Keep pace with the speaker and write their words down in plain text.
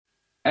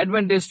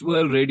Adventist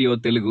World radio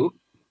Telugu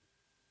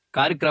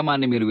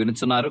కార్యక్రమాన్ని మీరు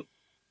వినుచున్నారు.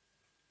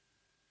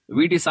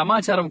 వీటి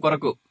సమాచారం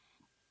కొరకు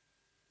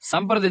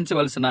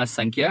సంప్రదించవలసిన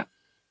సంఖ్య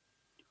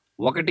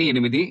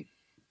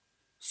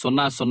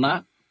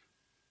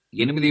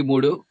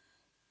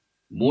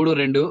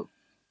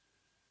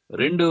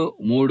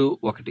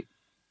 1-800-83-32-231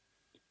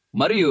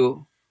 మరియు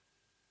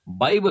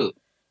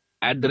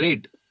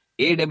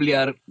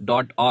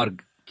bible@awr.org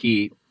కి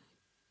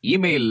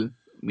ఈమెయిల్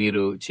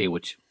మీరు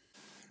చేయవచ్చు.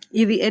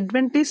 ఇది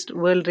Adventist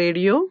World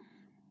Radio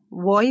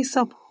Voice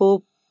of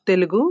Hope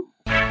Telugu.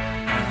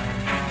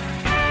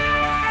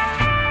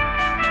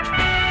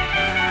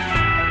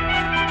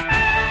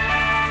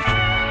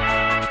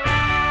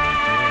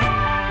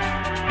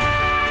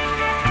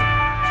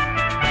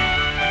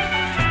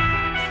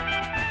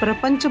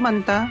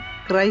 ప్రపంచమంతా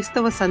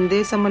క్రైస్తవ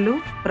సందేశములు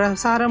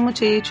ప్రసారము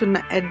చేయుచున్న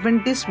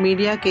అడ్వెంటిస్ట్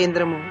మీడియా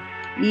కేంద్రము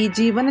ఈ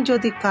జీవన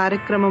జ్యోతి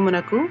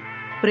కార్యక్రమమునకు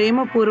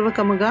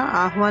ప్రేమపూర్వకముగా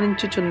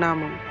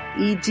ఆహ్వానించుచున్నాము.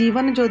 ఈ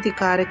జీవన జ్యోతి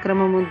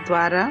కార్యక్రమము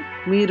ద్వారా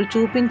మీరు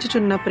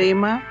చూపించుచున్న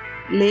ప్రేమ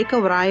లేఖ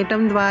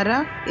వ్రాయటం ద్వారా,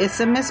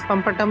 SMS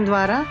పంపటం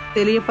ద్వారా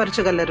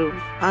తెలియపరచగలరు.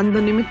 అందు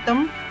నిమిత్తం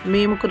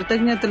మేము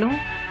కృతజ్ఞతలు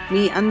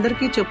మీ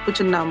అందరికీ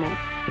చెప్పుచున్నాము.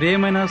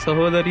 ప్రియమైన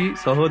సహోదరి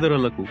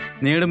సహోదరులకు,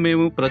 నేడు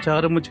మేము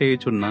ప్రచారము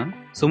చేయుచున్న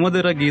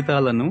సుమధుర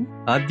గీతాలను,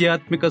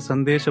 ఆధ్యాత్మిక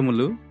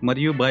సందేశములు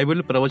మరియు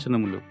బైబిల్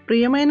ప్రవచనములు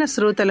ప్రియమైన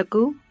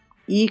శ్రోతలకు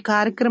ఈ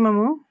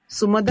కార్యక్రమము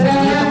సుమధుర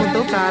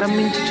గీతముతో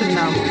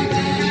ప్రారంభించుచున్నాము.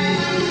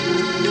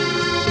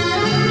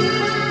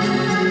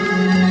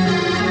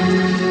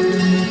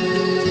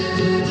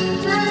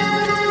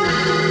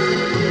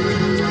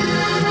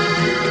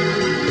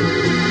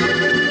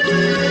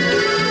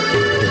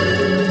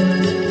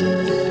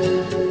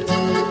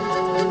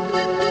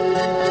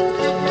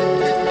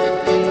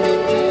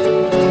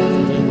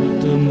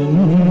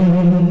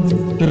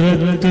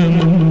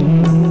 రక్తము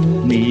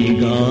నీ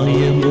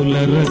గాయముల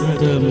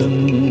రక్తము,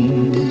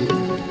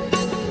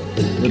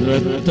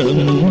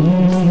 రక్తము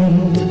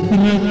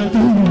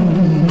రక్తము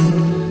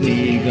నీ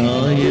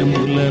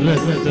గాయముల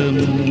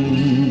రక్తము,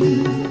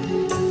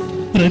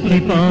 ప్రతి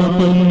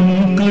పాపము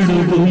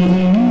కడుగు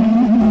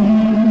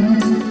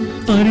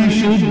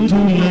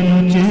పరిశుద్ధులను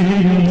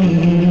చేయుము.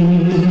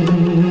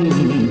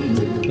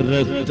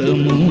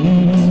 రక్తము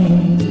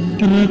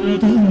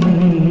రక్తము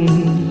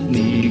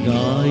నీ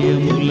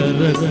గాయముల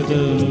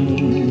రక్తము.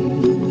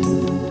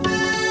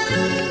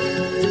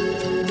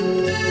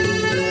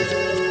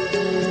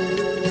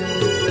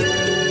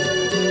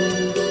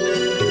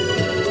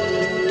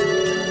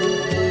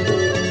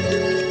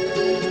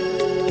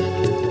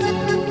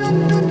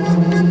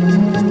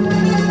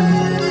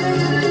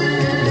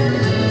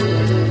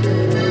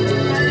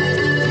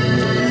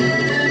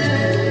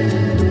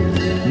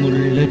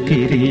 ముళ్ళ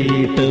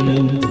కిరీటము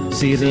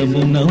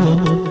శిరమున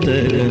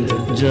ఉత్తర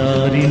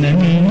జారిన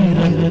నీ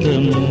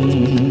రక్తము,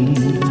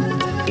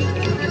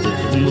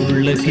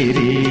 ముళ్ళ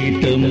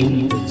కిరీటము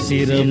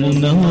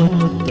శిరమున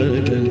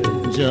ఉత్తర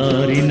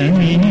జారిన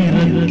నీ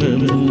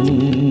రక్తము,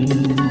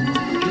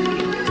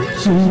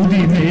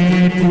 సూది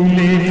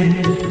మేకులే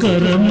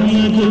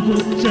కరముల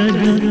గుచ్చగ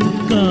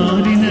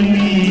కారిన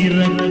నీ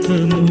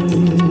రక్తము,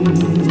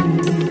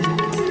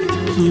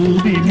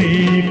 సూది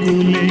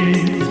మేకులే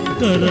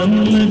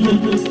కరముల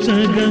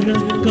గుచ్చగ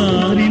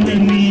కారిన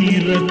నీ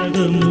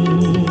రక్తము,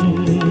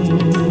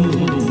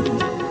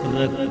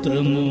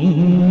 రక్తము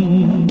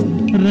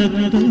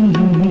రక్తము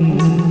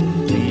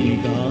నీ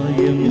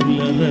గాయముల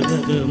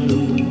రక్తము,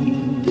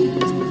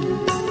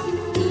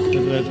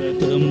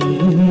 రక్తము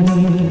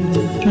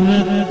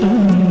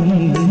రక్తము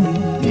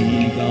నీ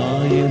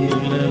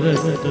గాయముల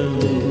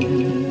రక్తము.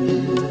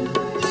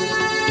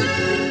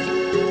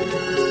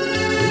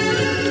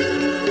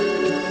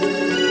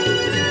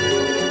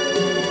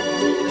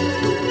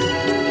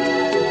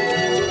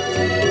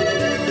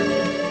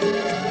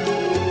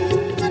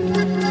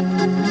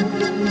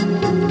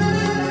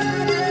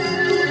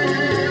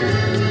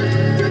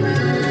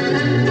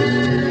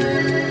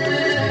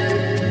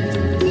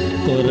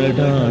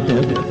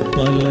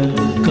 కొరడాదెప్పల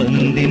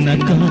కందిన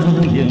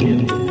కాయం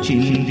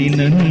చిందిన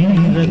నీ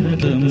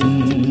రక్తము,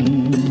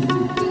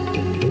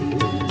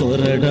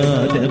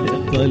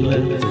 కొరడాదెప్పల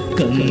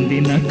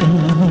కందిన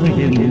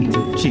కాయం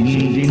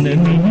చిందిన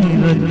నీ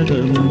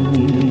రక్తము,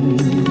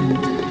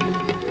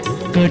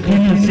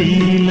 కఠిన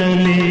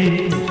శీలలే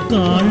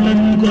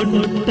కాళ్ళను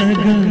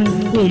కొట్టగా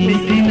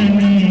ఒలికిన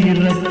నీ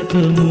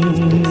రక్తము,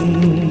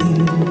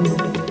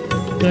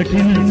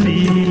 కఠిన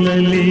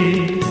శీలలే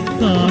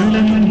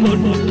కాళ్ళను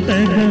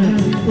కొట్టగా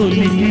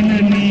ఒలికిన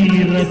నీ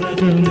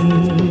రక్తము,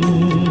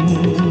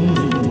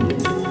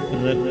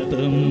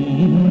 రక్తము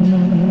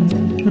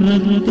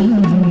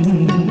రక్తము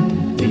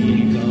నీ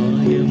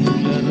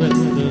గాయముల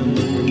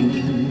రక్తము,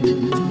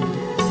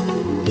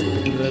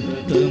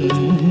 రక్తము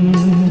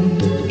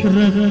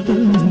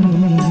రక్తము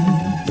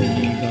నీ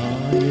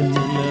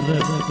గాయముల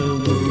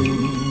రక్తము.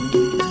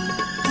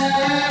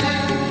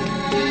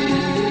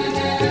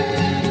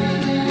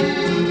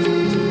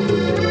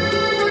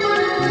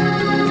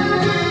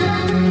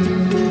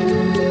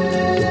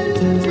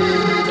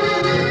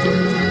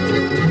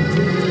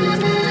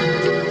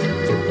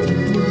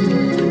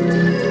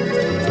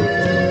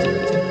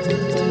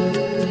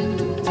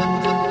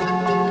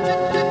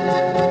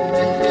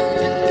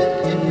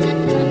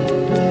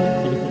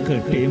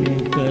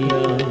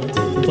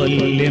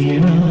 బల్లెము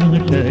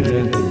నాటగా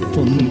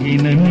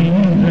పొంగిన నీ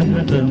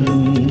రక్తము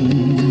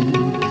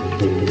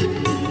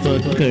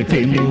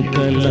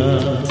పక్కటెముకల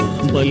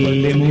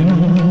బల్లెము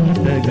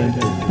నాటగా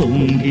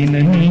పొంగిన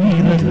నీ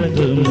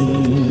రక్తము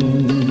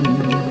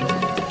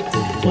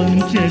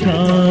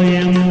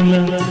పంచగాయముల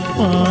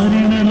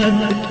పారిన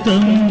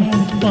రక్తం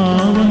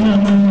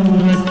పావనము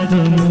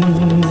రక్తము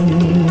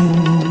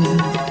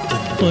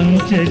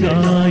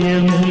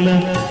పంచగాయముల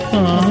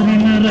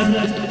పారిన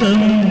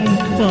రక్తం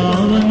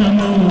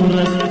పావనము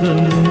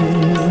రక్తము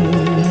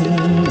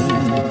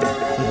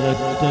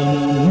రక్తము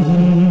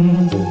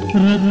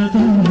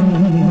రక్తము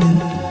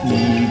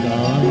నీ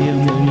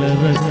గాయముల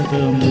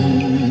రక్తము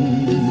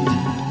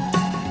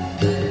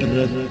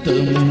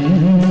రక్తము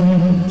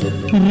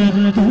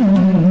రక్తము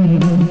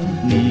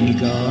నీ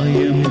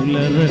గాయముల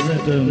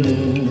రక్తము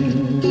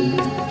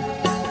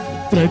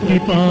ప్రతి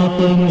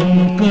పాపము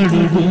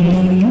కడుగును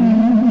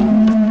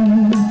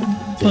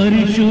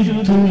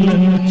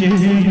పరిశుద్ధులను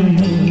చేయును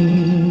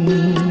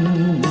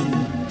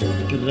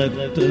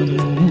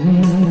రక్తము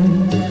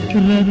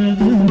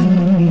రక్తము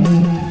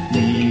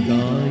నీ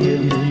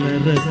గాయముల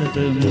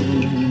రక్తము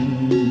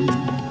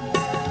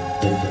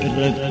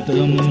రక్తము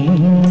రక్తము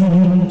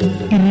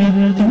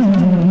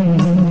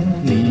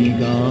నీ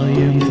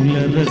గాయముల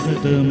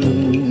రక్తము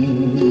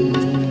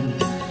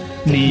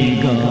నీ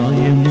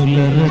గాయముల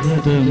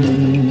రక్తము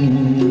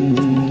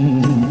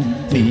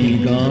నీ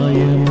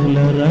గాయముల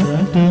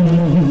రక్తము.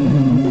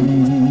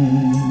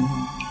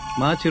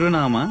 మా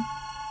చిరునామా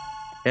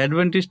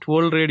Adventist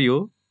World radio,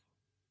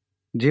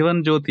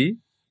 Jeevan Jyoti,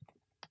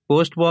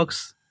 post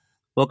box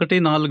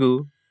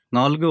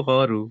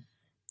 1446,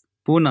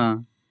 Poona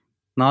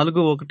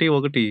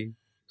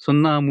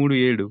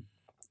 411037.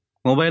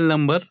 Mobile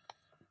number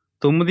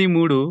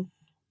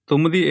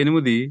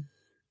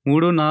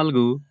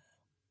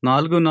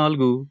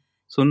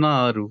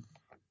 9398344406,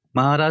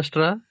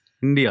 Maharashtra,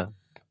 India.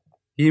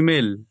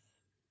 Email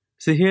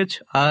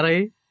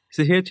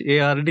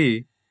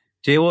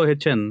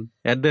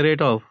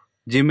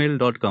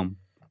chardjohn@gmail.com.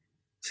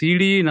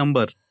 CDE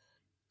number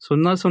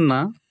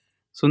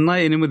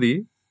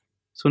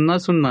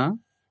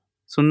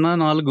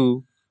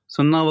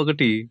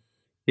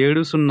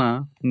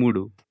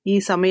 0000004001 ఈ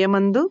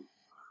సమయమందు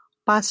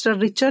పాస్టర్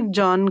రిచర్డ్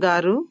జాన్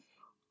గారు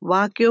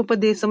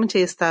వాక్యోపదేశం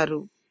చేస్తారు.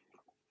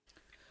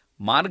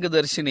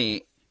 మార్గదర్శిని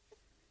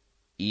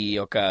ఈ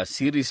యొక్క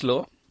సిరీస్లో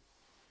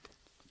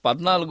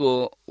 14వ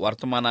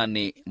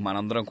వర్తమానాన్ని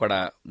మనందరం కూడా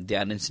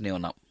ధ్యానించనే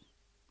ఉన్నాం.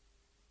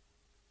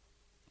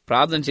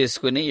 ప్రార్థన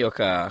చేసుకుని ఈ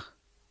యొక్క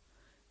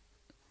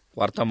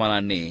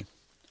వర్తమానాన్ని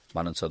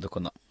మనం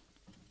చదువుకుందాం.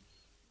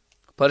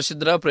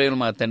 పరిశుద్ధ ప్రేమ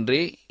మా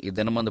తండ్రి, ఈ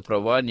దినమందు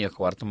ప్రభువా నీ యొక్క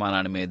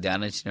వర్తమానాన్ని మేము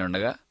ధ్యానించి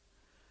ఉండగా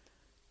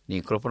నీ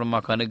కృపను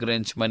మాకు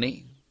అనుగ్రహించమని,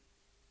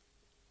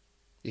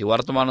 ఈ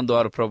వర్తమానం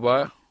ద్వారా ప్రభువా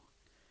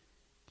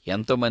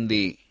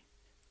ఎంతోమంది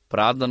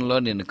ప్రార్థనలో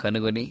నిన్ను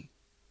కనుగొని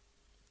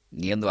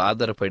నీ యందు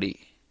ఆధారపడి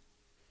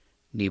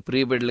నీ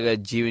ప్రియబిడ్డలుగా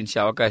జీవించే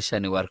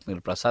అవకాశాన్ని వారికి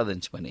మీరు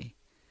ప్రసాదించమని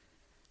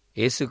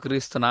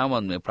యేసుక్రీస్తు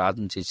నామమున మేము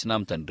ప్రార్థన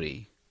చేసినాం తండ్రి,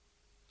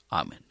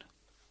 ఆమెన్.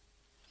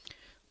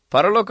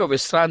 పరలోక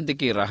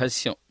విశ్రాంతికి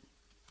రహస్యం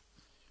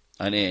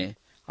అనే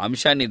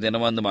అంశాన్ని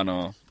దినమందు మనం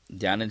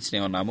ధ్యానించనే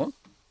ఉన్నాము.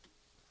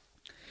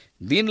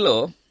 దీనిలో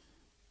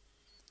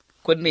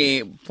కొన్ని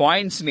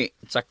పాయింట్స్ని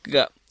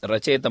చక్కగా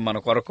రచయిత మన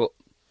కొరకు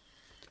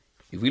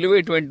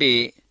విలువైనటువంటి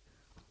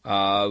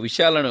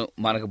విషయాలను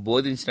మనకు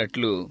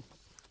బోధించినట్లు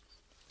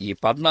ఈ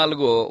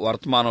 14వ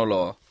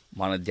వర్తమానంలో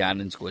మనం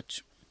ధ్యానించుకోవచ్చు.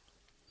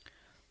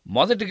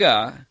 మొదటిగా,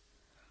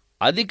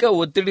 అధిక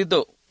ఒత్తిడితో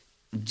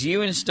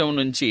జీవించడం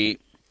నుంచి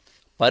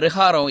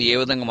పరిహారం ఏ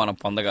విధంగా మనం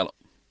పొందగలం.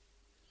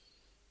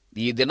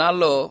 ఈ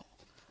దినాల్లో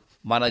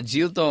మన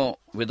జీవితం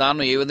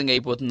విధానం ఏ విధంగా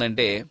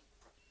అయిపోతుందంటే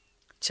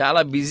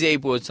చాలా బిజీ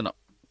అయిపోవచ్చున్నాం.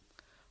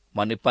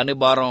 మన పని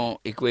భారం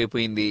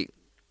ఎక్కువైపోయింది,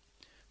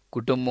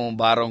 కుటుంబం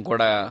భారం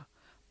కూడా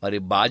మరి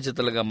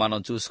బాధ్యతలుగా మనం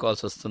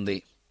చూసుకోవాల్సి వస్తుంది.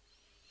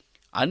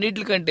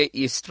 అన్నిటికంటే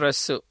ఈ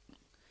స్ట్రెస్,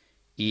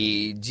 ఈ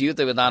జీవిత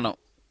విధానం,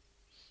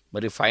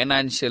 మరి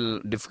ఫైనాన్షియల్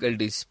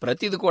డిఫికల్టీస్,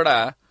 ప్రతిది కూడా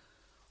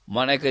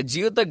మన యొక్క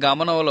జీవిత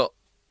గమనంలో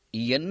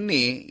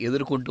ఇవన్నీ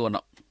ఎదుర్కొంటూ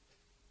ఉన్నాం.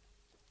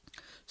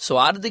 సో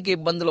ఆర్థిక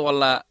ఇబ్బందుల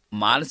వల్ల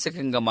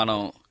మానసికంగా మనం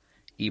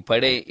ఈ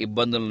పడే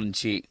ఇబ్బందుల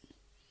నుంచి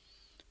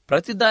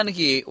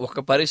ప్రతిదానికి ఒక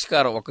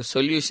పరిష్కారం, ఒక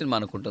సొల్యూషన్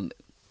మనకు ఉంటుంది.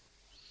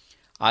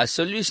 ఆ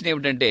సొల్యూషన్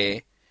ఏమిటంటే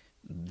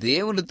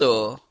దేవునితో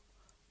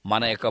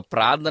మన యొక్క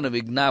ప్రార్థన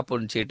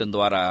విజ్ఞాపన చేయటం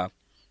ద్వారా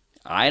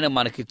ఆయన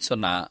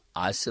మనకిచ్చున్న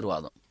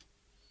ఆశీర్వాదం.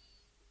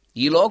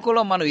 ఈ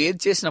లోకంలో మనం ఏది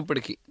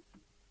చేసినప్పటికీ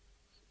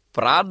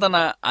ప్రార్థన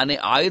అనే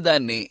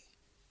ఆయుధాన్ని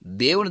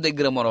దేవుని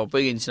దగ్గర మనం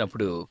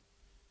ఉపయోగించినప్పుడు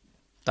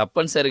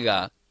తప్పనిసరిగా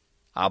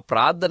ఆ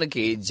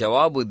ప్రార్థనకి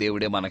జవాబు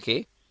దేవుడే మనకి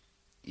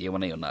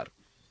ఇవ్వనై ఉన్నారు.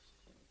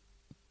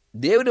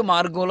 దేవుని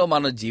మార్గంలో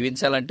మనం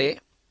జీవించాలంటే,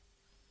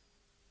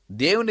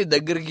 దేవుని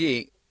దగ్గరికి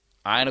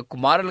ఆయన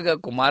కుమారులుగా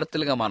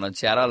కుమార్తెలుగా మనం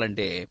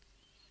చేరాలంటే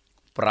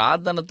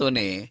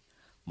ప్రార్థనతోనే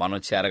మనం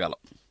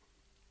చేరగలం.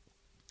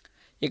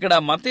 ఇక్కడ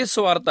మత్తయి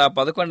సువార్త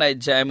 11వ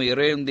అధ్యాయం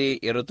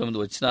 28-29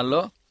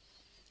 వచనాల్లో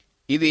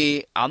ఇది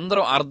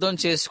అందరం అర్థం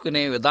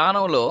చేసుకునే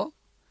విధానంలో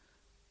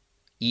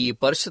ఈ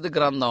పరిశుద్ధ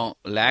గ్రంథం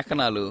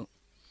లేఖనాలు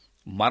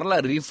మరలా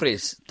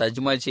రీఫ్రెష్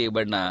తర్జుమా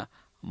చేయబడిన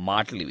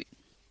మాటలు ఇవి.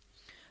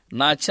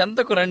 నా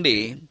చెంతకు రండి,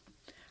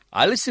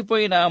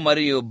 అలసిపోయిన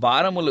మరియు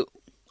భారములు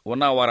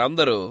ఉన్న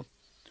వారందరూ,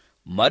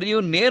 మరియు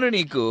నేను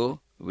నీకు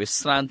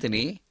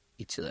విశ్రాంతిని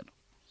ఇచ్చేదను.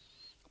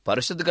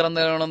 పరిశుద్ధ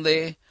గ్రంథంలో ఉంది,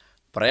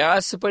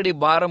 ప్రయాసపడి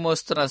భారం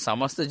వస్తున్న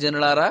సమస్త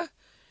జనులారా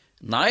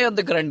నా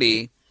యొద్దకు రండి,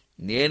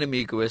 నేను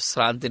మీకు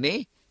విశ్రాంతిని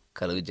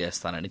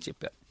కలుగజేస్తానని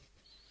చెప్పారు.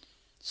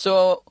 సో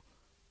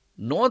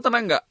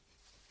నూతనంగా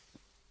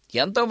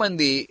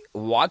ఎంతోమంది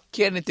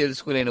వాక్యాన్ని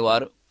తెలుసుకునేని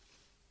వారు,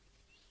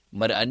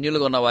 మరి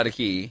అన్యులుగా ఉన్న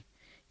వారికి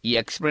ఈ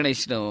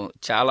ఎక్స్ప్లెనేషన్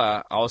చాలా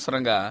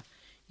అవసరంగా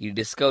ఈ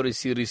డిస్కవరీ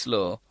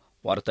సిరీస్లో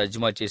వారు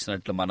తర్జుమా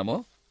చేసినట్లు మనము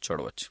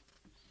చూడవచ్చు.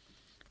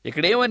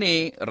 ఇక్కడ ఏమని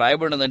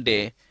రాయబడినదంటే,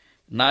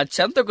 నా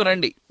చెంతకు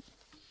రండి,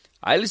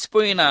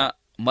 అలసిపోయిన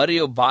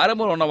మరియు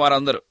భారములు ఉన్న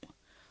వారందరూ,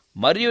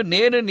 మరియు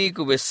నేను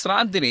నీకు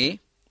విశ్రాంతిని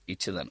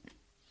ఇచ్చేదను.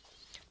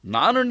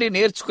 నా నుండి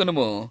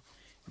నేర్చుకునుము,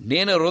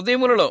 నేను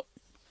హృదయములలో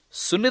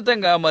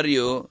సున్నితంగా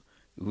మరియు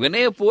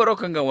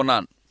వినయపూర్వకంగా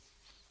ఉన్నాను,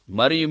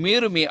 మరియు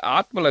మీరు మీ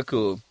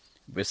ఆత్మలకు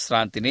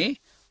విశ్రాంతిని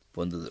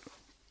పొందుదురు.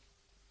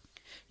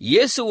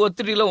 యేసు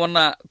ఒత్తిడిలో ఉన్న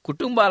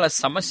కుటుంబాల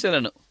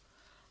సమస్యలను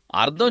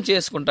అర్థం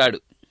చేసుకుంటాడు,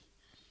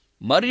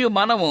 మరియు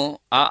మనము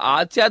ఆ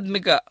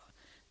ఆధ్యాత్మిక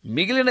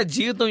మిగిలిన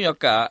జీవితం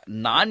యొక్క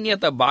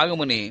నాణ్యత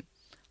భాగముని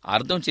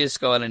అర్థం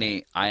చేసుకోవాలని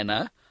ఆయన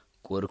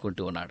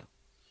కోరుకుంటూ ఉన్నాడు.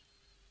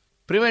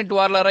 ప్రియమైన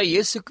వారలారా,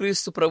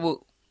 యేసుక్రీస్తు ప్రభు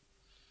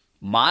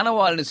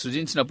మానవాళిని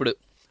సృజించినప్పుడు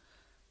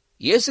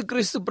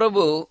యేసుక్రీస్తు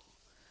ప్రభు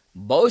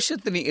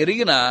భవిష్యత్తుని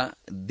ఎరిగిన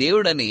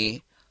దేవుడని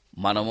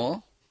మనము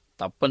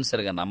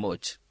తప్పనిసరిగా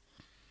నమ్మవచ్చు.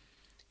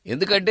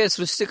 ఎందుకంటే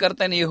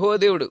సృష్టికర్త అయిన యెహోవా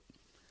దేవుడు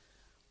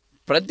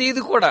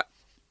ప్రతిది కూడా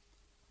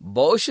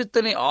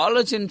భవిష్యత్తుని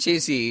ఆలోచన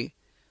చేసి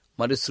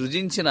మరి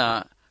సృజించిన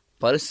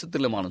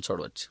పరిస్థితులు మనం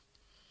చూడవచ్చు.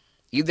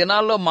 ఈ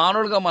దినాల్లో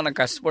మానవుడిగా మనం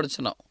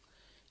కష్టపడుతున్నాం,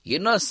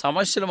 ఎన్నో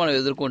సమస్యలు మనం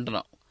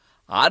ఎదుర్కొంటున్నాం,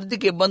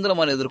 ఆర్థిక ఇబ్బందులు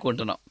మనం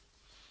ఎదుర్కొంటున్నాం.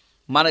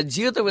 మన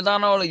జీవిత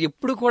విధానంలో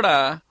ఎప్పుడు కూడా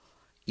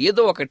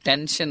ఏదో ఒక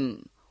టెన్షన్,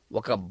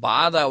 ఒక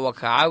బాధ, ఒక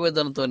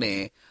ఆవేదనతోనే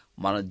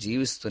మనం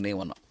జీవిస్తూనే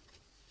ఉన్నాం.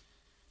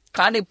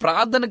 కానీ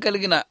ప్రార్థన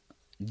కలిగిన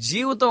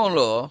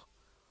జీవితంలో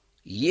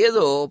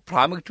ఏదో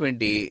ప్రాముఖ్యమైన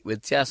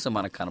వ్యత్యాసం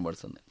మనకు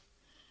కనబడుతుంది.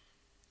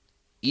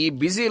 ఈ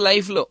బిజీ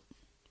లైఫ్లో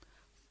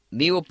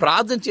నీవు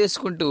ప్రార్థన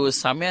చేసుకుంటూ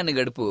సమయాన్ని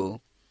గడుపు,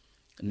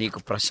 నీకు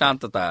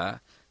ప్రశాంతత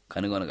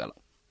కనుగొనగలం.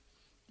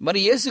 మరి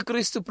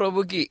యేసుక్రీస్తు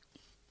ప్రభుకి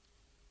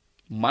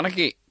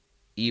మనకి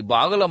ఈ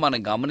భాగంలో మనం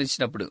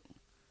గమనించినప్పుడు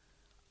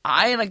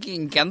ఆయనకి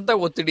ఇంకెంత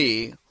ఒత్తిడి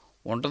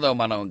ఉంటుందో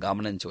మనం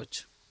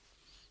గమనించవచ్చు.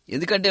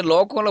 ఎందుకంటే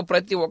లోకంలో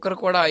ప్రతి ఒక్కరు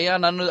కూడా, అయ్యా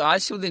నన్ను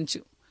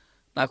ఆశీర్వదించు,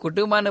 నా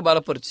కుటుంబాన్ని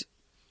బలపరచు,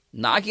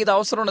 నాకు ఇది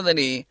అవసరం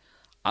ఉన్నదని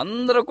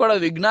అందరూ కూడా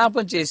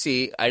విజ్ఞాపన చేసి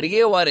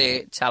అడిగేవారే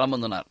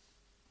చాలామంది ఉన్నారు.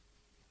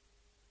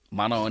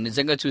 మనం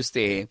నిజంగా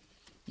చూస్తే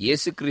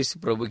యేసుక్రీస్తు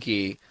ప్రభుకి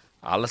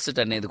అలసట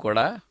అనేది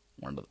కూడా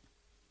ఉండదు.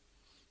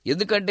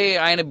 ఎందుకంటే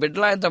ఆయన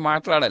బిడ్డలు ఆయనతో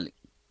మాట్లాడాలి,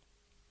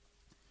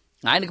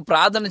 ఆయనకు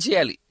ప్రార్థన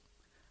చేయాలి,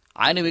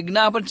 ఆయన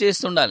విజ్ఞాపన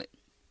చేస్తుండాలి,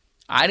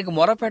 ఆయనకు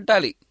మొర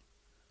పెట్టాలి.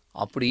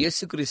 అప్పుడు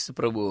యేసుక్రీస్తు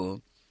ప్రభు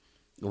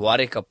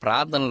వారి యొక్క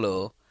ప్రార్థనలో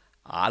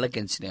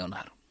ఆలకించనే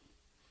ఉన్నారు.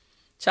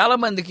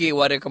 చాలామందికి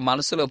వారి యొక్క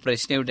మనసులో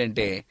ప్రశ్న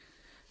ఏమిటంటే,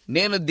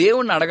 నేను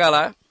దేవుణ్ణి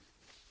అడగాలా?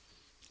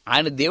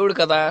 ఆయన దేవుడు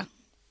కదా,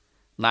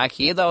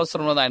 నాకేది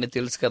అవసరం ఉన్నదో ఆయన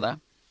తెలుసు కదా,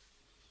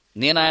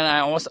 నేను ఆయన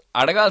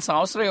అడగాల్సిన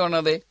అవసరం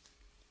ఏమున్నది,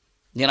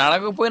 నేను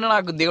అడగకపోయినా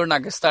నాకు దేవుడు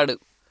నాకు ఇస్తాడు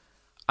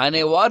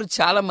అనేవారు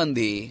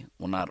చాలామంది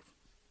ఉన్నారు.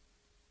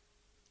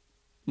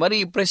 మరి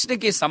ఈ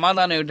ప్రశ్నకి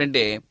సమాధానం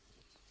ఏమిటంటే,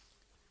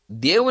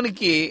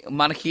 దేవునికి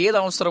మనకి ఏది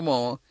అవసరమో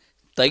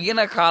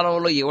తగిన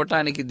కాలంలో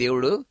ఇవ్వటానికి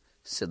దేవుడు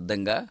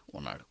సిద్ధంగా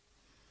ఉన్నాడు.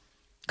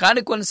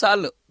 కానీ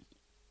కొన్నిసార్లు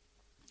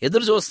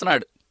ఎదురు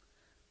చూస్తున్నాడు,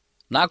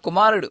 నా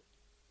కుమారుడు,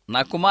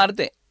 నా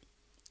కుమార్తె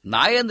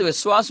నా యందు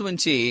విశ్వాసం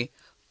ఉంచి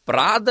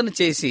ప్రార్థన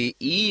చేసి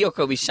ఈ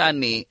యొక్క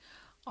విషయాన్ని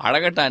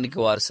అడగటానికి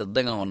వారు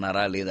సిద్ధంగా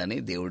ఉన్నారా లేదని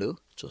దేవుడు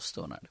చూస్తూ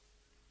ఉన్నాడు.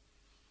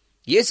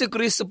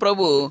 యేసుక్రీస్తు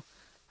ప్రభు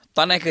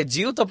తన యొక్క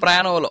జీవిత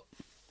ప్రయాణంలో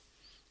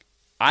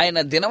ఆయన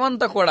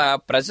దినమంతా కూడా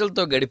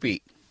ప్రజలతో గడిపి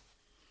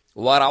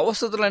వారి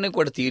అవసరతలన్నీ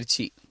కూడా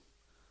తీర్చి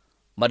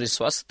మరి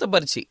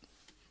స్వస్థపరిచి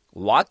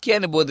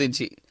వాక్యాన్ని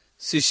బోధించి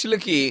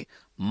శిష్యులకి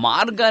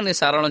మార్గాన్ని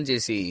సరళం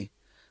చేసి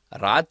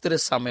రాత్రి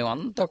సమయం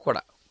అంతా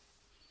కూడా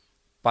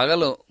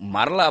పగలు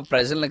మరలా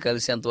ప్రజలను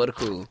కలిసేంత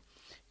వరకు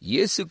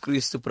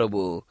యేసుక్రీస్తు ప్రభు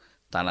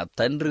తన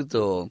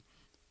తండ్రితో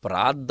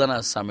ప్రార్థన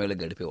సమయంలో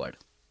గడిపేవాడు.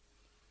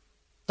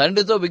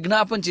 తండ్రితో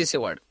విజ్ఞాపన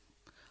చేసేవాడు,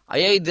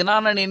 అయ్యా ఈ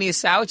దినాన నేను ఈ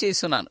సేవ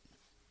చేస్తున్నాను,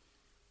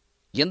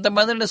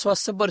 ఎంతమందిని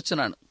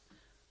స్వస్థపరుచున్నాను,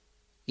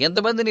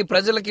 ఎంతమందిని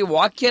ప్రజలకి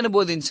వాక్యాన్ని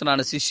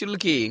బోధించున్నాను,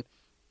 శిష్యులకి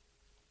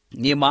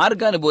నీ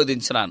మార్గాన్ని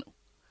బోధించున్నాను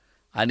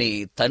అని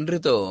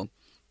తండ్రితో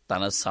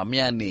తన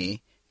సమయాన్ని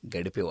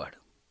గడిపేవాడు.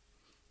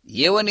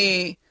 ఏవని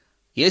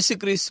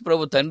యేసుక్రీస్తు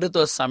ప్రభు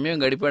తండ్రితో సమయం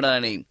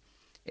గడిపాడని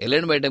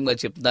ఎలెన్ బయటంగా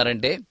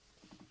చెప్తున్నారంటే,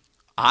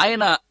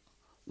 ఆయన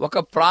ఒక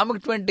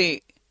ప్రాముఖ్యమైన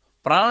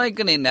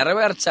ప్రణాళికని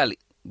నెరవేర్చాలి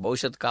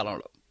భవిష్యత్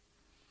కాలంలో.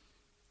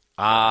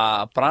 ఆ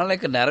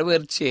ప్రణాళిక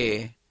నెరవేర్చే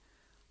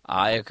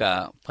ఆ యొక్క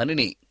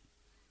పనిని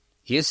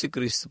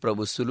యేసుక్రీస్తు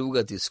ప్రభు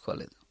సులువుగా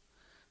తీసుకోలేదు.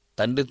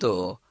 తండ్రితో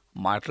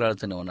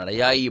మాట్లాడుతూనే ఉన్నాడు.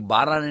 అయ్యా, ఈ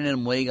భారాన్ని నేను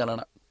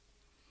మోయగలనా?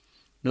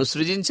 నువ్వు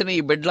సృజించిన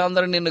ఈ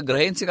బిడ్డలందరూ నిన్ను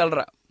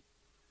గ్రహించగలరా?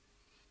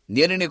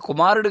 నేను నీ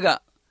కుమారుడిగా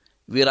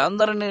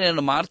వీరందరినీ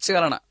నేను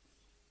మార్చగలనా?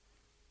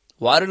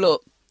 వారిలో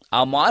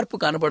ఆ మార్పు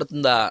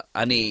కనబడుతుందా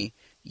అని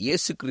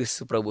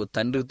యేసుక్రీస్తు ప్రభు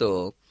తండ్రితో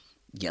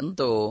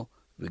ఎంతో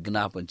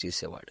విజ్ఞాపన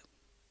చేసేవాడు.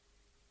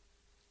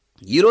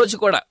 ఈరోజు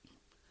కూడా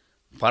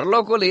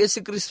పరలోకంలో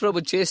యేసుక్రీస్తు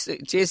ప్రభు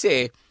చేసే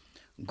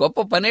గొప్ప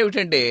పని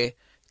ఏమిటంటే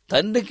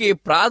తండ్రికి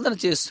ప్రార్థన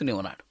చేస్తూనే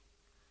ఉన్నాడు.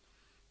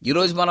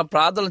 ఈరోజు మనం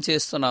ప్రార్థన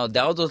చేస్తున్నాం.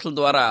 దేవదూతల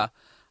ద్వారా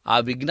ఆ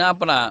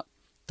విజ్ఞాపన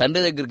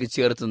తండ్రి దగ్గరికి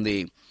చేరుతుంది.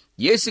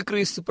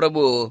 యేసుక్రీస్తు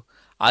ప్రభు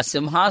ఆ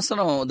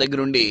సింహాసనం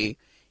దగ్గరుండి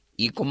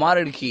ఈ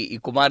కుమారుడికి, ఈ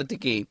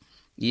కుమార్తెకి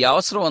ఈ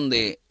అవసరం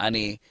ఉంది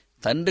అని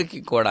తండ్రికి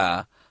కూడా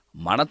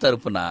మన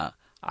తరపున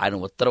ఆయన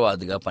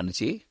ఉత్తరవాదిగా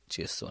పనిచి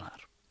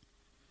చేస్తున్నారు.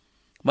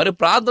 మరి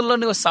ప్రార్థనలో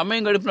నువ్వు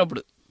సమయం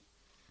గడిపినప్పుడు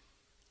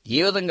ఏ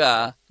విధంగా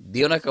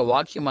దేవుని యొక్క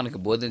వాక్యం మనకు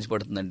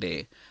బోధించబడుతుందంటే,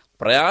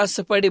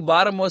 ప్రయాసపడి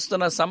భారం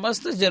మోస్తున్న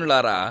సమస్త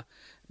జనులారా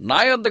నా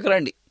యొద్దకు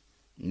రండి,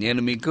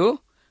 నేను మీకు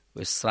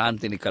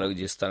విశ్రాంతిని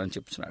కలుగజేస్తానని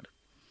చెప్తున్నాడు.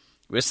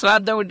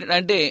 విశ్రాంతి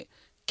అంటే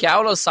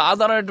కేవలం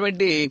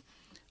సాధారణటువంటి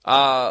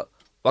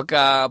ఒక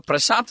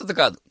ప్రశాంతత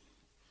కాదు.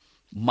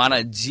 మన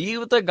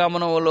జీవిత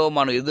గమనంలో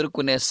మనం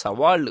ఎదుర్కొనే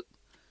సవాళ్ళు,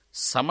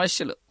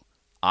 సమస్యలు,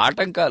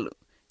 ఆటంకాలు,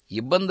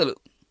 ఇబ్బందులు,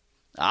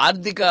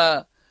 ఆర్థిక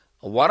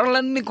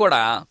వరలన్నీ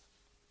కూడా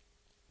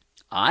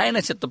ఆయన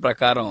చిత్త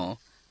ప్రకారం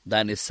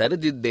దాన్ని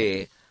సరిదిద్దే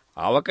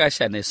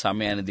అవకాశాన్ని,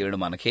 సమయాన్ని దేవుడు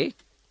మనకి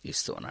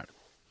ఇస్తూ ఉన్నాడు.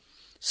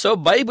 సో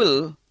బైబిల్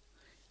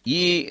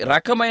ఈ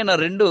రకమైన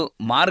 2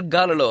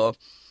 మార్గాలలో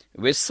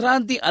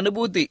విశ్రాంతి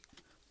అనుభూతి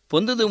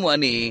పొందుదుము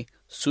అని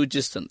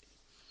సూచిస్తుంది.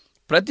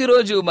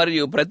 ప్రతిరోజు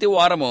మరియు ప్రతి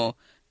వారము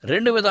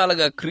 2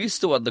 విధాలుగా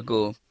క్రీస్తు వద్దకు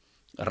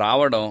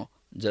రావడం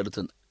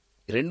జరుగుతుంది.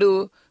 2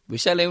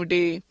 విషయాలు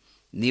ఏమిటి?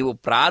 నీవు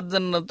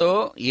ప్రార్థనతో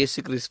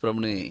యేసుక్రీస్తు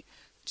ప్రభుని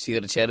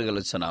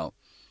చేరగలుగుతున్నావు.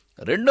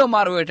 రెండో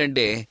మార్గం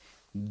ఏంటంటే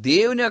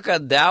దేవుని యొక్క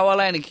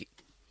దేవాలయానికి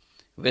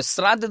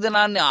విశ్రాంతి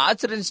దినాన్ని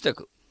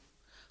ఆచరించటకు,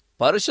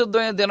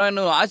 పరిశుద్ధమైన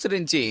దినాన్ని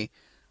ఆచరించి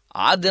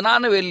ఆ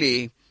దినాన్ని వెళ్ళి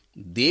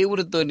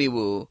దేవునితో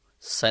నీవు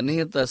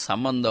సన్నిహిత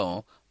సంబంధం,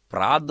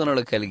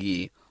 ప్రార్థనలు కలిగి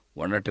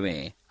ఉండటమే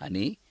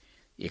అని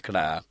ఇక్కడ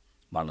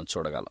మనం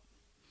చూడగలం.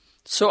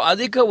 సో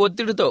అధిక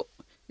ఒత్తిడితో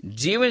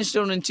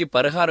జీవించడం నుంచి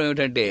పరిహారం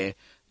ఏమిటంటే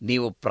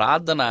నీవు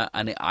ప్రార్థన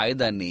అనే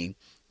ఆయుధాన్ని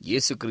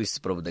యేసుక్రీస్తు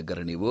ప్రభు దగ్గర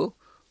నీవు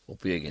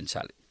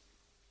ఉపయోగించాలి.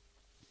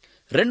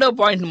 రెండో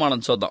పాయింట్ మనం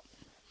చూద్దాం.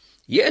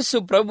 యేసు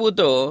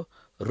ప్రభుతో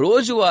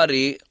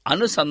రోజువారీ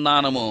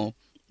అనుసంధానము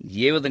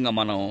ఏ విధంగా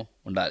మనం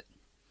ఉండాలి?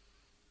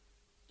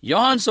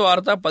 యోహాను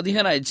సువార్త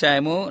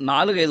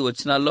 15:4-5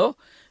 వచనాల్లో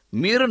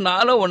మీరు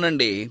నాలో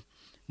ఉండండి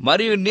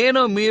మరియు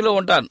నేను మీలో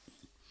ఉంటాను,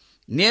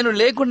 నేను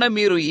లేకుండా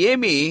మీరు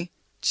ఏమీ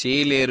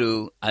చేయలేరు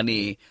అని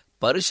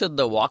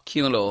పరిశుద్ధ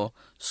వాక్యంలో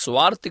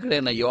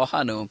స్వార్థికుడైన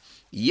యోహాను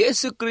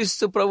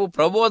యేసుక్రీస్తు ప్రభు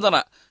ప్రబోధన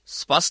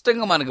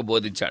స్పష్టంగా మనకు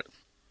బోధించాడు.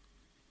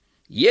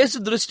 యేసు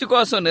దృష్టి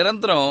కోసం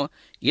నిరంతరం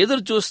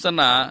ఎదురు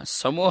చూస్తున్న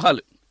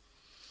సమూహాలు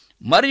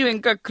మరియు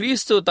ఇంకా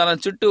క్రీస్తు తన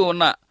చుట్టూ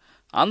ఉన్న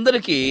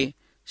అందరికీ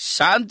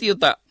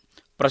శాంతియుత,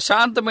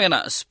 ప్రశాంతమైన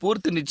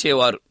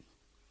స్ఫూర్తినిచ్చేవారు.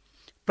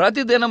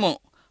 ప్రతిదినము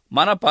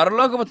మన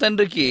పరలోకపు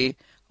తండ్రికి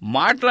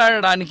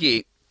మాట్లాడడానికి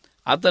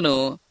అతను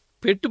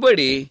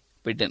పెట్టుబడి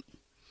పెట్టాను.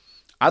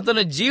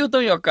 అతని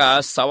జీవితం యొక్క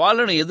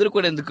సవాళ్లను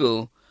ఎదుర్కొనేందుకు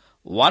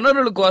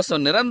వనరుల కోసం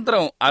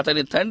నిరంతరం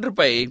అతని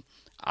తండ్రిపై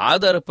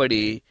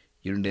ఆధారపడి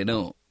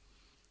ఉండెను.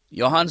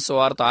 యోహాను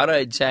సువార్త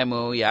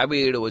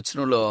 6:57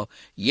 వచనంలో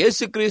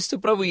యేసుక్రీస్తు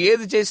ప్రభు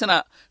ఏది చేసినా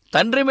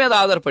తండ్రి మీద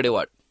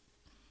ఆధారపడేవాడు.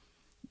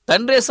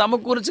 తండ్రే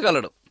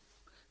సమకూర్చగలడు,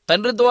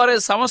 తండ్రి ద్వారా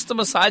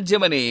సమస్తము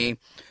సాధ్యమని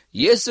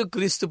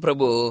యేసుక్రీస్తు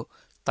ప్రభు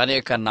తన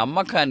యొక్క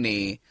నమ్మకాన్ని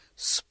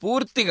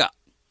స్ఫూర్తిగా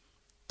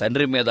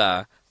తండ్రి మీద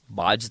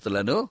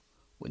బాధ్యతలను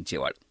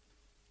ఉంచేవాడు.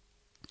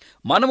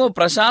 మనము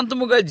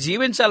ప్రశాంతముగా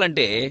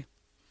జీవించాలంటే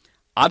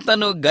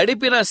అతను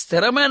గడిపిన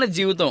స్థిరమైన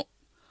జీవితం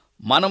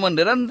మనము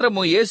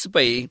నిరంతరము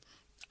యేసుపై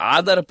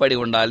ఆధారపడి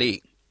ఉండాలి.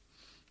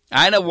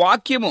 ఆయన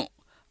వాక్యము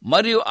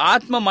మరియు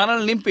ఆత్మ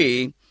మనల్ని నింపి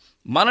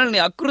మనల్ని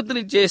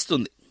ఆకృతిని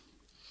చేస్తుంది.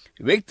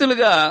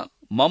 వ్యక్తులుగా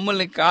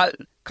మమ్మల్ని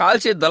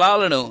కాల్చే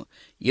దళాలను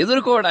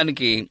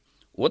ఎదుర్కోవడానికి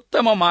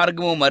ఉత్తమ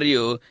మార్గము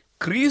మరియు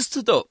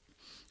క్రీస్తుతో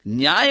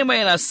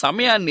న్యాయమైన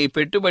సమయాన్ని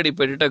పెట్టుబడి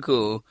పెట్టుటకు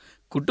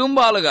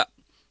కుటుంబాలుగా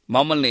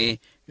మమ్మల్ని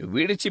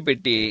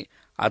విడిచిపెట్టి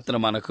అతను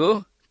మనకు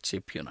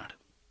చెప్పి ఉన్నాడు.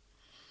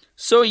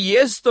 సో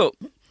యేసుతో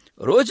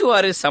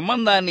రోజువారీ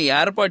సంబంధాన్ని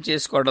ఏర్పాటు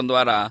చేసుకోవడం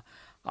ద్వారా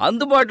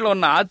అందుబాటులో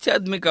ఉన్న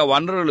ఆధ్యాత్మిక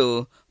వనరులు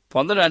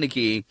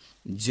పొందడానికి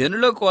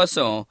జనుల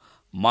కోసం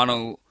మనం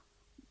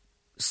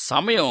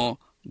సమయం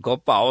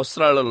గొప్ప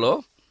అవసరాలలో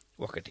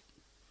ఒకటి.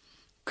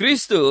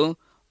 క్రీస్తు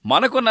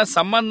మనకున్న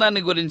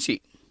సంబంధాన్ని గురించి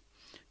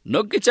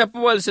నొక్కి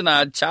చెప్పవలసిన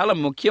చాలా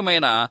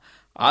ముఖ్యమైన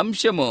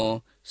అంశము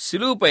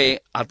శిలువపై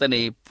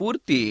అతని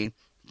పూర్తి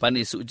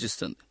పని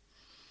సూచిస్తుంది.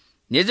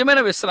 నిజమైన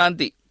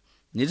విశ్రాంతి,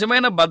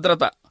 నిజమైన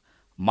భద్రత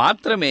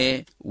మాత్రమే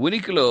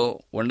ఉనికిలో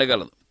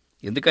ఉండగలదు.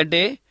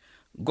 ఎందుకంటే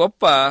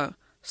గొప్ప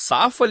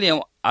సాఫల్యం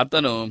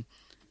అతను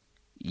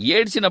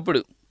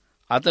ఏడ్చినప్పుడు,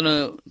 అతను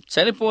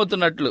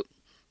చనిపోతున్నట్లు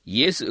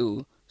యేసు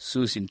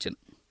సూచించను.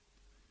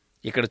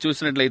 ఇక్కడ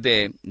చూసినట్లయితే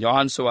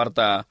యోహాను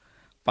సువార్త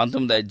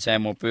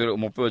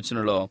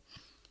 19:30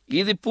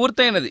 ఇది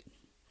పూర్తయినది.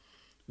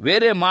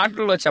 వేరే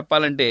మాటల్లో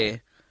చెప్పాలంటే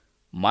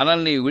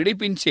మనల్ని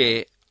విడిపించే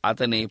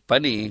అతని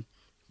పని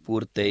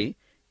పూర్తయి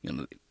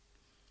ఉన్నది.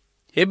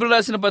 హెబ్రీయులకు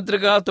రాసిన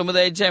పత్రిక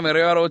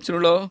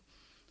 9:26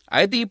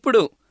 అయితే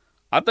ఇప్పుడు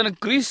అతను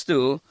క్రీస్తు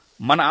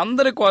మన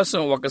అందరి కోసం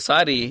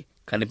ఒకసారి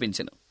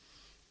కనిపించెను.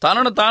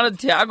 తనను తాను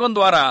త్యాగం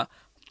ద్వారా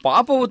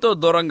పాపముతో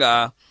దూరంగా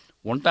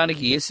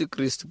ఉండటానికి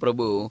యేసుక్రీస్తు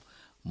ప్రభు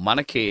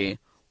మనకి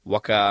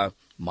ఒక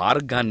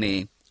మార్గాన్ని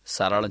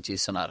సరళం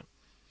చేస్తున్నారు.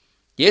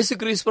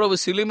 యేసుక్రీస్తు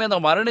ప్రభు శిలువ మీద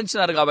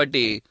మరణించినారు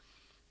కాబట్టి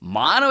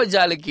మానవ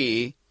జాలికి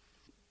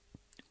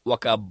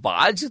ఒక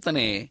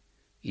బాధ్యతని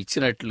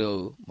ఇచ్చినట్లు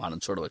మనం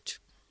చూడవచ్చు.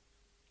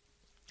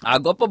 ఆ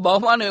గొప్ప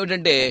బహుమానం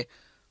ఏమిటంటే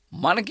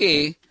మనకి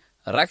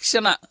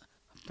రక్షణ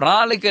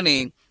ప్రణాళికని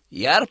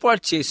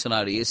ఏర్పాటు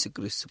చేస్తున్నారు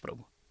యేసుక్రీస్తు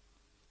ప్రభు.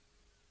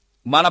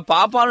 మన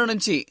పాపాల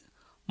నుంచి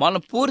మనం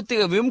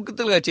పూర్తిగా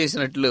విముక్తులుగా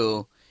చేసినట్లు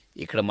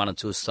ఇక్కడ మనం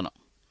చూస్తున్నాం.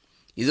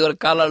 ఇదివరకు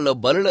కాలాల్లో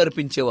బలులు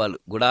అర్పించేవాళ్ళు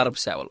గుడారపు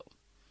సేవలు.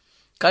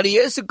 కానీ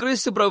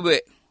యేసుక్రీస్తు ప్రభువే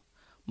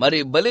మరి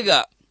బలిగా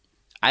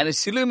ఆయన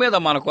శిలువ మీద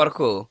మన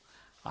కొరకు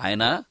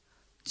ఆయన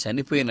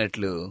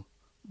చనిపోయినట్లు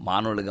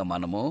మానవులుగా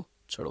మనము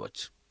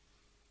చూడవచ్చు.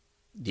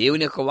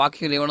 దేవుని యొక్క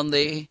వాక్యం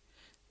ఏమనుంది?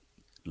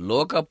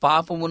 లోక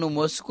పాపమును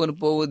మోసుకొని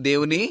పోవు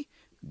దేవుని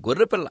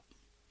గొర్రెపిల్ల.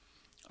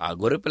 ఆ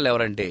గొర్రెపిల్ల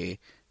ఎవరంటే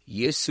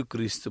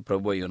యేసుక్రీస్తు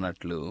ప్రభు అయి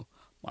ఉన్నట్లు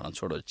మనం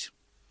చూడవచ్చు.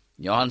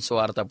 యోహాను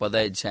సువార్త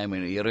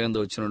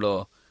 10:28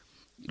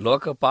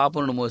 లోక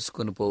పాపమును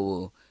మోసుకొని పోవు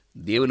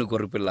దేవుని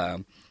గొర్రెపిల్ల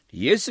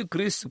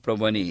యేసుక్రీస్తు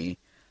ప్రభు అని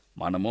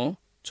మనము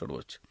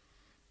చూడవచ్చు.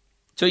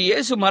 సో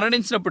యేసు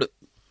మరణించినప్పుడు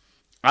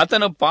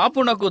అతను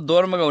పాపునకు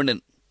దూరముగా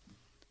ఉండెను.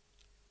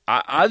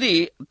 అది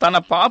తన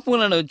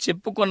పాపులను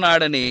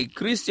చెప్పుకున్నాడని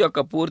క్రీస్తు యొక్క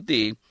పూర్తి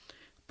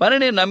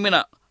పనిని నమ్మిన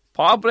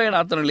పాపులైన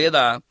అతను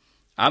లేదా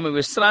ఆమె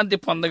విశ్రాంతి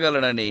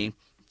పొందగలడని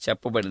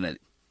చెప్పబడినది.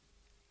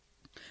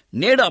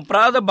 నేడు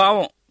అపరాధ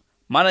భావం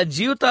మన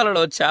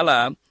జీవితాలలో చాలా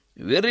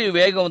వెర్రి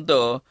వేగంతో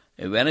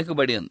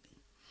వెనుకబడి ఉంది.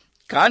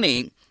 కానీ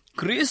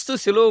క్రీస్తు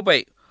శిలువపై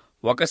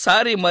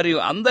ఒకసారి మరియు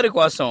అందరి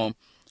కోసం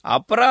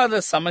అపరాధ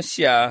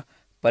సమస్య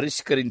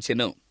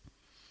పరిష్కరించెను.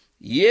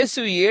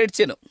 యేసు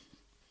ఏడ్చెను.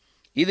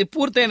 ఇది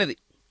పూర్తయినది.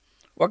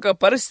 ఒక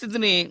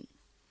పరిస్థితిని,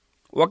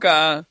 ఒక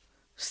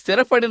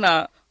స్థిరపడిన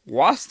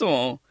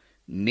వాస్తవం,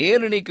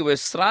 నేను నీకు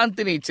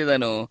విశ్రాంతిని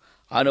ఇచ్చేదను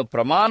అను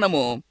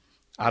ప్రమాణము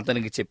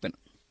అతనికి చెప్పాను.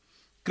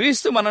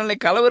 క్రీస్తు మనల్ని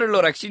కలవరిలో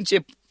రక్షించే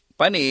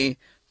పని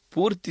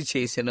పూర్తి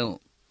చేసెను.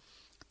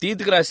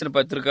 తీతుకు రాసిన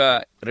పత్రిక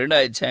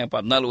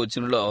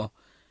 2:14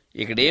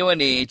 ఇక్కడ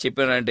ఏమని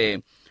చెప్పానంటే,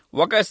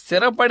 ఒక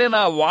స్థిరపడిన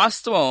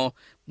వాస్తవం,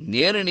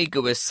 నేను నీకు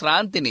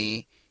విశ్రాంతిని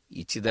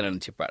ఇచ్చిదనని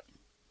చెప్పాడు.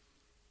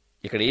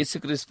 ఇక్కడ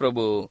యేసుక్రీస్తు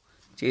ప్రభు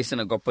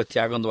చేసిన గొప్ప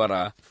త్యాగం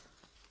ద్వారా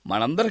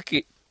మనందరికీ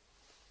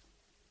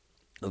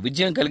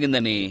విజయం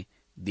కలిగిందని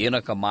దేవుని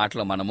యొక్క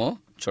మాటలు మనము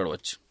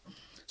చూడవచ్చు.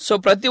 సో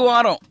ప్రతి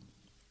వారం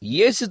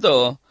యేసుతో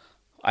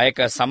ఆ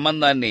యొక్క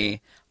సంబంధాన్ని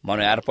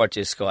మనం ఏర్పాటు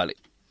చేసుకోవాలి.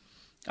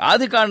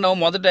 ఆదికాండం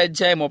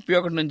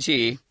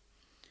 1:31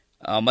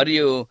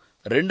 మరియు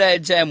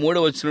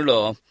 2:3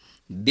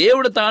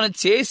 దేవుడు తాను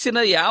చేసిన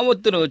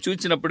యావత్తును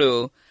చూచినప్పుడు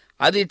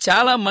అది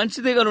చాలా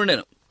మంచిదిగా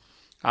నుండెను.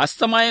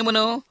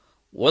 అస్తమయమును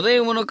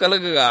ఉదయమును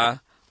కలుగగా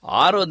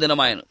 6వ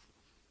దినమాయెను.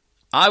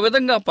 ఆ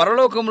విధంగా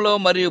పరలోకంలో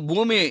మరియు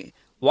భూమి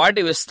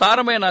వాటి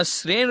విస్తారమైన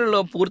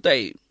శ్రేణుల్లో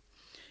పూర్తాయి.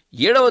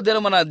 7వ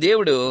దినమున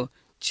దేవుడు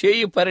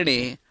చేయు పనిని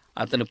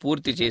అతను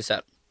పూర్తి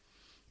చేశారు.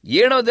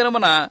 7వ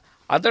దినమున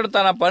అతడు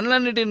తన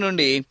పనులన్నిటి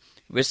నుండి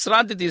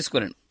విశ్రాంతి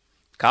తీసుకున్నాడు.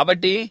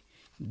 కాబట్టి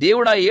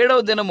దేవుడు ఆ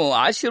 7వ దినము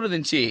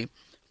ఆశీర్వదించి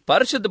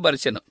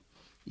పరిశుద్ధపరిచెను.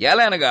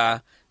 ఎలానగా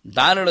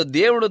దానిలో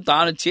దేవుడు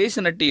తాను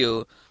చేసినట్టు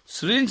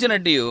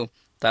సృజించినట్టు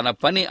తన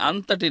పని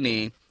అంతటిని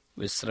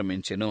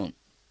విశ్రమించెను.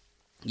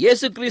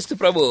 యేసుక్రీస్తు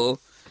ప్రభు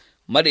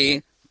మరి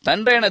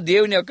తండ్రి అయిన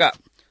దేవుని యొక్క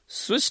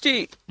సృష్టి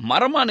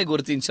మర్మాన్ని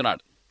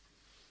గుర్తించినాడు.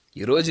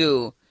 ఈరోజు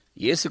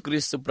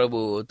యేసుక్రీస్తు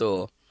ప్రభుతో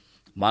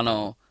మనం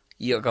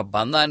ఈ యొక్క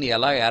బంధాన్ని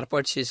ఎలా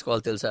ఏర్పాటు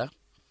చేసుకోవాలో తెలుసా?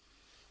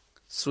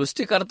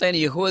 సృష్టికర్త అయిన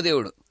యెహోవా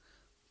దేవుడు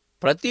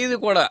ప్రతీది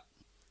కూడా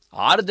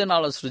 6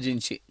 దినాలు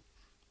సృజించి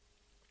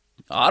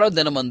 6వ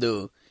దినమందు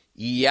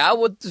ఈ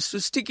యావత్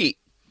సృష్టికి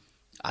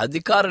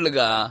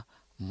అధికారులుగా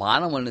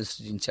మానవుల్ని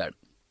సృజించాడు.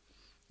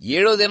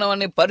 7వ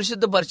దినాన్ని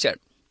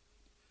పరిశుద్ధపరిచాడు.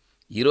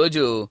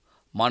 ఈరోజు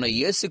మనం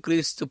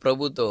యేసుక్రీస్తు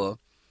ప్రభుతో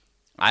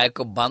ఆ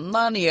యొక్క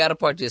బంధాన్ని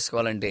ఏర్పాటు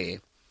చేసుకోవాలంటే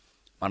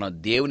మనం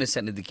దేవుని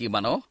సన్నిధికి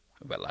మనం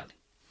వెళ్ళాలి.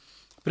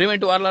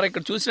 ప్రియమైన వారలారా,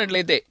 ఇక్కడ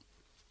చూసినట్లయితే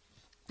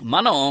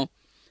మనం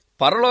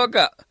పరలోక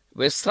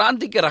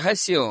విశ్రాంతికి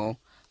రహస్యం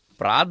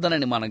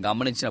ప్రార్థనని మనం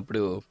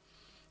గమనించినప్పుడు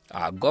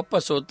ఆ గొప్ప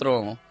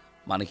సూత్రం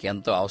మనకి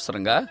ఎంతో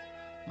అవసరంగా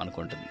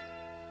మనకుంటుంది.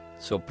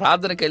 సో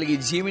ప్రార్థన కలిగి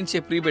జీవించే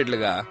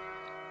ప్రియబిడ్డలుగా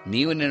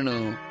నీవు నేను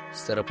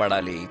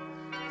స్థిరపడాలి.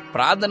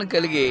 ప్రార్థన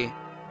కలిగి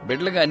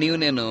బిడ్డలుగా నీవు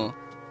నేను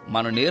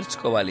మనం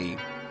నేర్చుకోవాలి.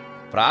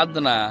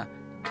 ప్రార్థన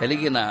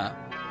కలిగిన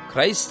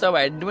క్రైస్తవ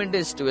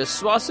అడ్వెంటిస్ట్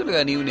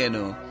విశ్వాసులుగా నీవు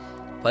నేను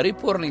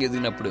పరిపూర్ణంగా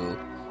ఎదిగినప్పుడు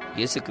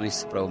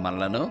యేసుక్రీస్తు ప్రభు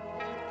మనలను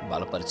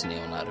బలపరిచినే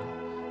ఉన్నారు.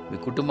 మీ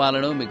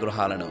కుటుంబాలను, మీ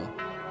గృహాలను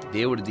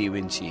దేవుడు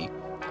దీవించి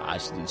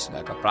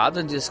ఆశీర్వదించుగాక.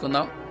 ప్రార్థన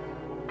చేసుకుందాం.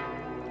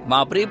 మా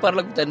ప్రియ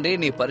పరలోకపు తండ్రి,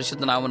 నీ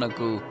పరిశుద్ధ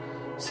నామమునకు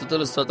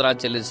స్తుతులు స్తోత్రాలు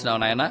చెల్లిస్తున్నావు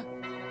నాయన.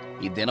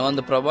 ఈ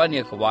దినవందు ప్రభా నీ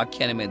యొక్క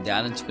వాక్యాన్ని మేము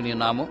ధ్యానించుకుని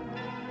ఉన్నాము.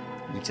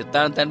 మీ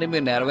చిత్తాన్ని తండ్రి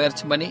మీరు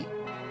నెరవేర్చమని,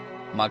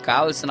 మాకు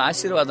కావలసిన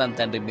ఆశీర్వాదాన్ని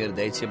తండ్రి మీరు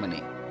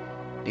దయచేయమని,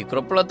 నీ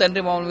కృపలో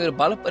తండ్రి మమ్మల్ని మీరు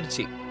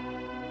బలపరిచి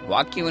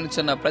వాక్యం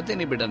వినిచున్న ప్రతి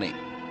నీ బిడ్డని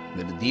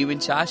మీరు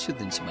దీవించి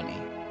ఆశీర్వదించమని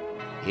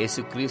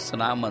యేసుక్రీస్తు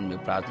నామమున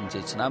మేము ప్రార్థన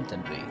చేస్తున్నాం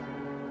తండ్రి.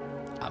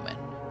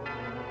 ఆమేన్.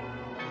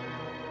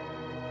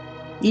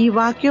 ఈ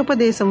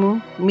వాక్యోపదేశము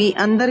మీ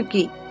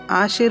అందరికీ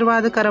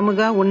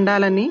ఆశీర్వాదకరముగా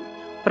ఉండాలని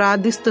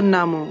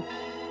ప్రార్థిస్తున్నాము.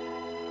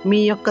 మీ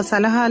యొక్క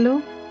సలహాలు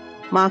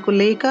మాకు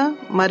లేఖ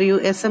మరియు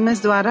SMS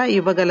ద్వారా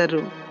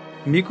ఇవ్వగలరు.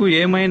 మీకు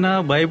ఏమైనా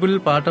బైబిల్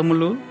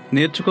పాఠములు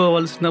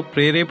నేర్చుకోవలసిన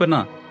ప్రేరేపణ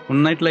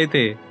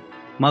ఉన్నట్లయితే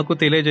మాకు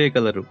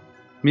తెలియజేయగలరు.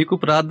 మీకు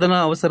ప్రార్థన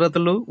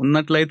అవసరతలు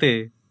ఉన్నట్లయితే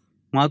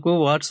మాకు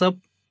వాట్సాప్,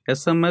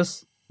 SMS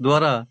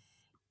ద్వారా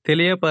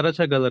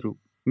తెలియపరచగలరు.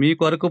 మీ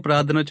కొరకు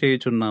ప్రార్థన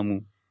చేయుచున్నాము.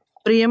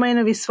 ప్రియమైన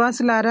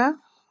విశ్వాసులారా,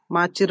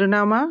 మా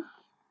చిరునామా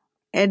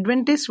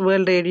Adventist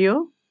World radio,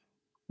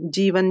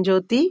 Jeevan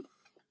Jyoti,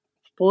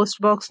 post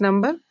box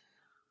number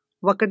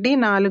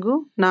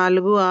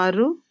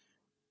 1446,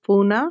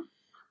 Poona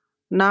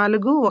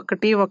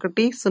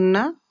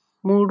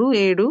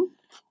 411037,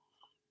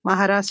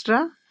 Maharashtra,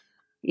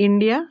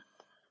 India.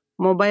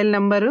 Mobile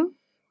number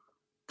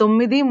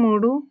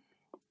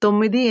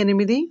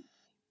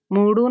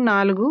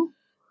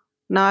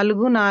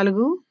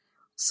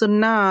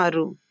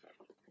 9334440406.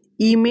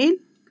 Email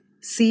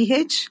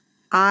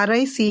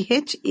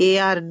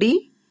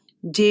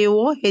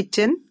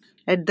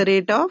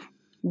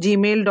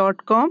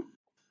CHRICHARDJOHN@gmail.com.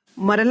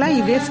 మరలా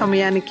ఇదే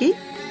సమయానికి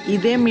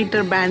ఇదే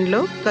మీటర్ బ్యాండ్లో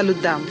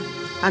కలుద్దాం.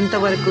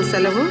 అంతవరకు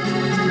సెలవు.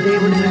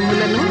 దేవుడి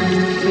మిమ్ములను,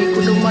 మీ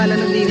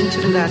కుటుంబాలను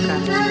దీవించుగాక.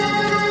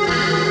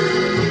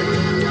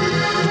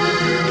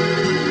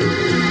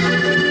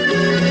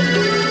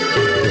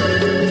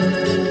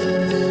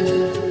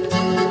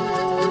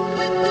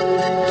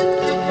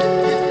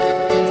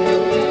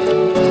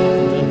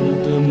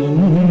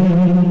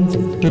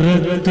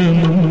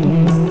 రక్తము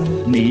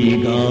నీ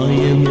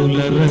గాయముల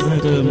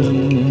రక్తము,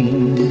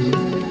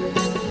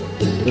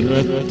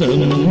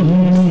 రక్తము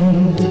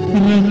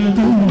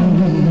రక్తము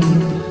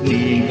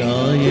నీ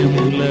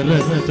గాయముల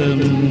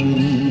రక్తము,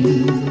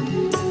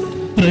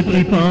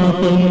 ప్రతి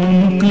పాపము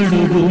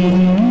కడుగు,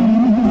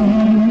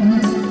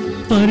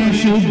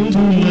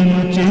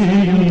 పరిశుద్ధులను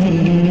చేయును.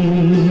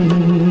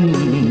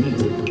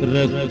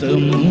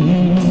 రక్తము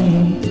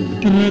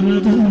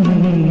రక్తము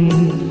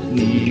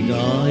నీ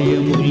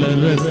గాయముల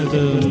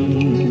రక్తము.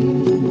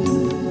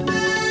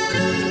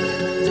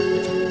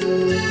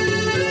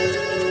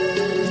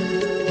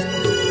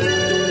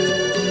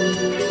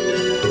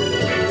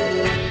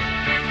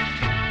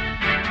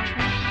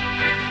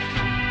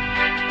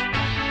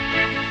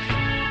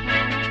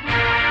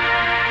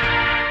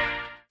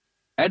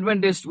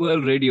 అడ్వెంటిస్ట్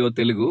వరల్డ్ రేడియో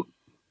తెలుగు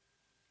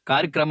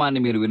కార్యక్రమాన్ని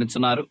మీరు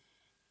వినుచున్నారు.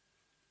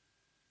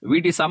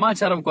 వీటి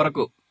సమాచారం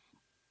కొరకు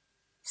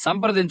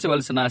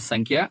సంప్రదించవలసిన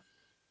సంఖ్య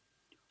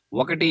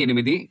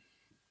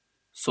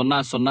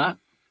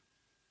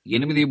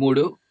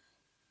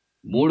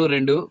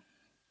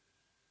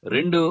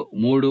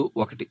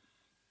 188083323231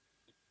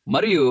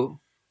 మరియు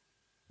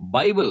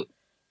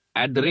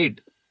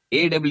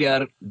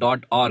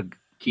bible@awr.org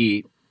కి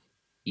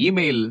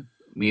ఈమెయిల్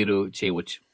మీరు చేయవచ్చు.